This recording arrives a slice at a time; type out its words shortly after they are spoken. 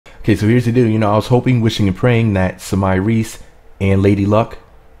Okay, so here's the deal. You know, I was hoping, wishing, and praying that Somaya, Reece, and Lady Luck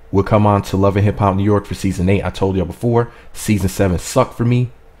would come on to Love and Hip Hop New York for season 8. I told y'all before, season 7 sucked for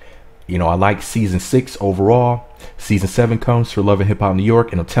me. You know, I like season 6 overall. Season 7 comes for Love and Hip Hop New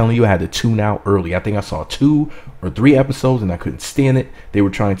York, and I'm telling you, I had to tune out early. I think I saw 2 or 3 episodes, and I couldn't stand it. They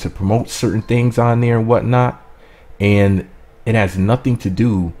were trying to promote certain things on there and whatnot, and it has nothing to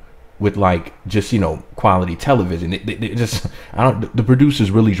do with like just, you know, quality television. It just, the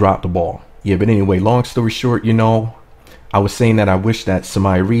producers really dropped the ball. Yeah, but anyway, long story short, you know, I was saying that I wish that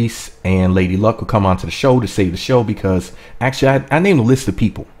Somaya, Reece, and Lady Luck would come onto the show to save the show, because actually I named a list of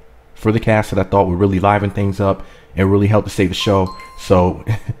people for the cast that I thought would really liven things up and really help to save the show. So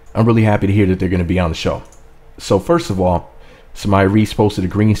I'm really happy to hear that they're going to be on the show. So first of all, Somaya, Reece posted a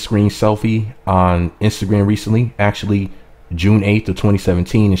green screen selfie on Instagram recently, actually June 8th of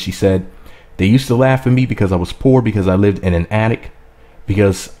 2017, and she said, "They used to laugh at me because I was poor, because I lived in an attic,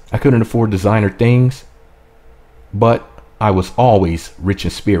 because I couldn't afford designer things, but I was always rich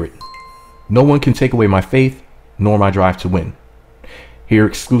in spirit. No one can take away my faith, nor my drive to win. Here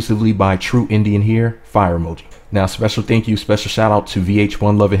exclusively by True Indian here, fire emoji." Now, special thank you, special shout out to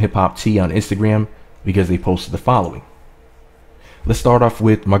VH1 Love and Hip Hop T on Instagram, because they posted the following. Let's start off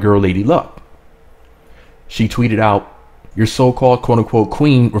with my girl Lady Luck. She tweeted out, "Your so-called quote-unquote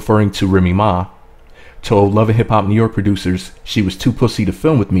queen," referring to Remy Ma, "told Love and Hip Hop New York producers she was too pussy to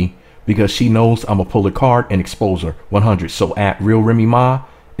film with me because she knows I'm a pull her card and expose her 100. So at Real Remy Ma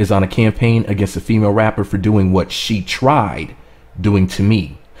is on a campaign against a female rapper for doing what she tried doing to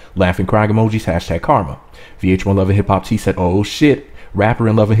me. Laughing crying emojis, hashtag karma." VH1 Love and Hip Hop T said, "Oh shit." Rapper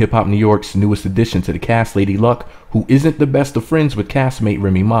in Love and Hip Hop New York's newest addition to the cast, Lady Luck, who isn't the best of friends with castmate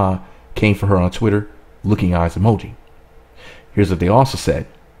Remy Ma, came for her on Twitter, looking eyes emoji. Here's what they also said.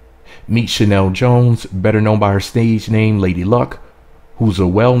 "Meet Chanel Jones, better known by her stage name Lady Luck, who's a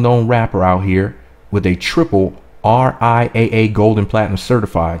well-known rapper out here with a triple RIAA Gold and Platinum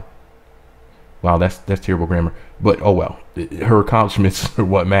certified." Wow, that's terrible grammar, but oh well. Her accomplishments are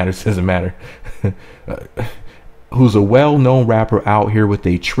what matters. Doesn't matter. "Who's a well-known rapper out here with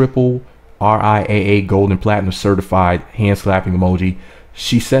a triple RIAA Gold and Platinum certified," hand slapping emoji.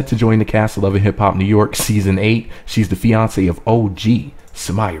 "She's set to join the cast of Love and Hip Hop New York season 8. She's the fiance of OG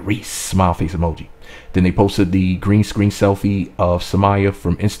Somaya Reece," smile face emoji. Then they posted the green screen selfie of Somaya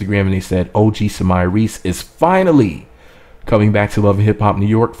from Instagram, and they said, "OG Somaya Reece is finally coming back to Love and Hip Hop New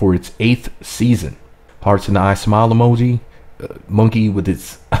York for its 8th season." Hearts in the eye smile emoji, monkey with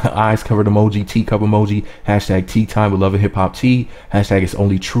its eyes covered emoji, teacup emoji, hashtag tea time with Love and Hip Hop Tea, hashtag it's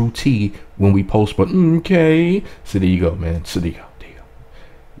only true tea when we post, but okay. So there you go, man. So there you go.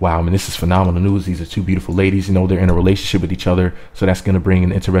 Wow, I mean, this is phenomenal news. These are two beautiful ladies. You know, they're in a relationship with each other, so that's going to bring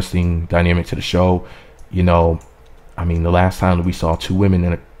an interesting dynamic to the show. You know, I mean, the last time that we saw two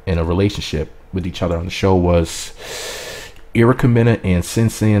women in a relationship with each other on the show was Erica Mena and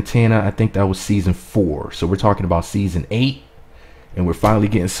Sin Santana. I think that was season 4. So we're talking about season 8, and we're finally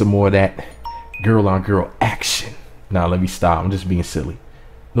getting some more of that girl on girl action. Now, let me stop. I'm just being silly.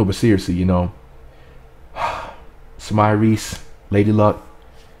 No, but seriously, you know, Somaya, Reece, Lady Luck,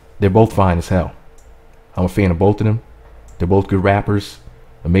 they're both fine as hell. I'm a fan of both of them. They're both good rappers,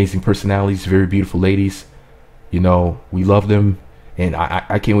 amazing personalities, very beautiful ladies. You know, we love them, and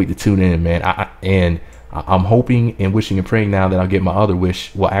I can't wait to tune in, man. I'm hoping and wishing and praying now that I'll get my other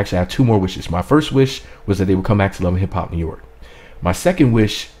wish. Well, actually, I have 2 more wishes. My first wish was that they would come back to Love and Hip Hop New York. My second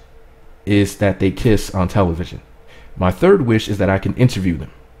wish is that they kiss on television. My third wish is that I can interview them.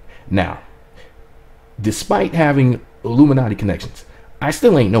 Now, despite having Illuminati connections, I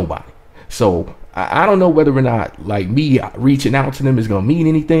still ain't nobody. So I don't know whether or not like me reaching out to them is gonna mean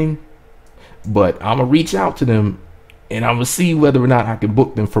anything, but I'm gonna reach out to them and I'm gonna see whether or not I can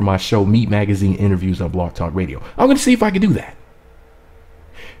book them for my show, Meat Magazine Interviews on Blog Talk Radio. I'm gonna see if I can do that,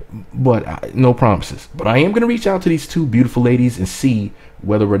 but no promises. But I am gonna reach out to these two beautiful ladies and see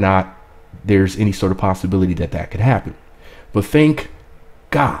whether or not there's any sort of possibility that that could happen. But thank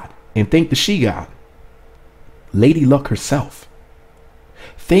God and thank the she god, Lady Luck herself.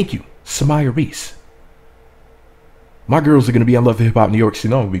 Thank you, Somaya Reece. My girls are going to be on Love and Hip Hop New York, so you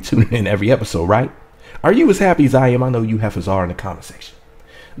know I'm going to be tuning in every episode, right? Are you as happy as I am? I know you heifers are in the comment section.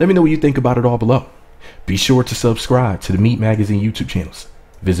 Let me know what you think about it all below. Be sure to subscribe to the Meat Magazine YouTube channels.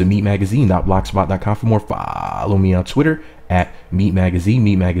 Visit meatmagazine.blogspot.com for more. Follow me on Twitter at Meat Magazine,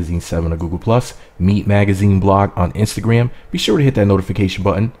 Meat Magazine 7 on Google+, Meat Magazine blog on Instagram. Be sure to hit that notification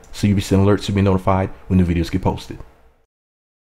button so you'll be sent alerts to be notified when new videos get posted.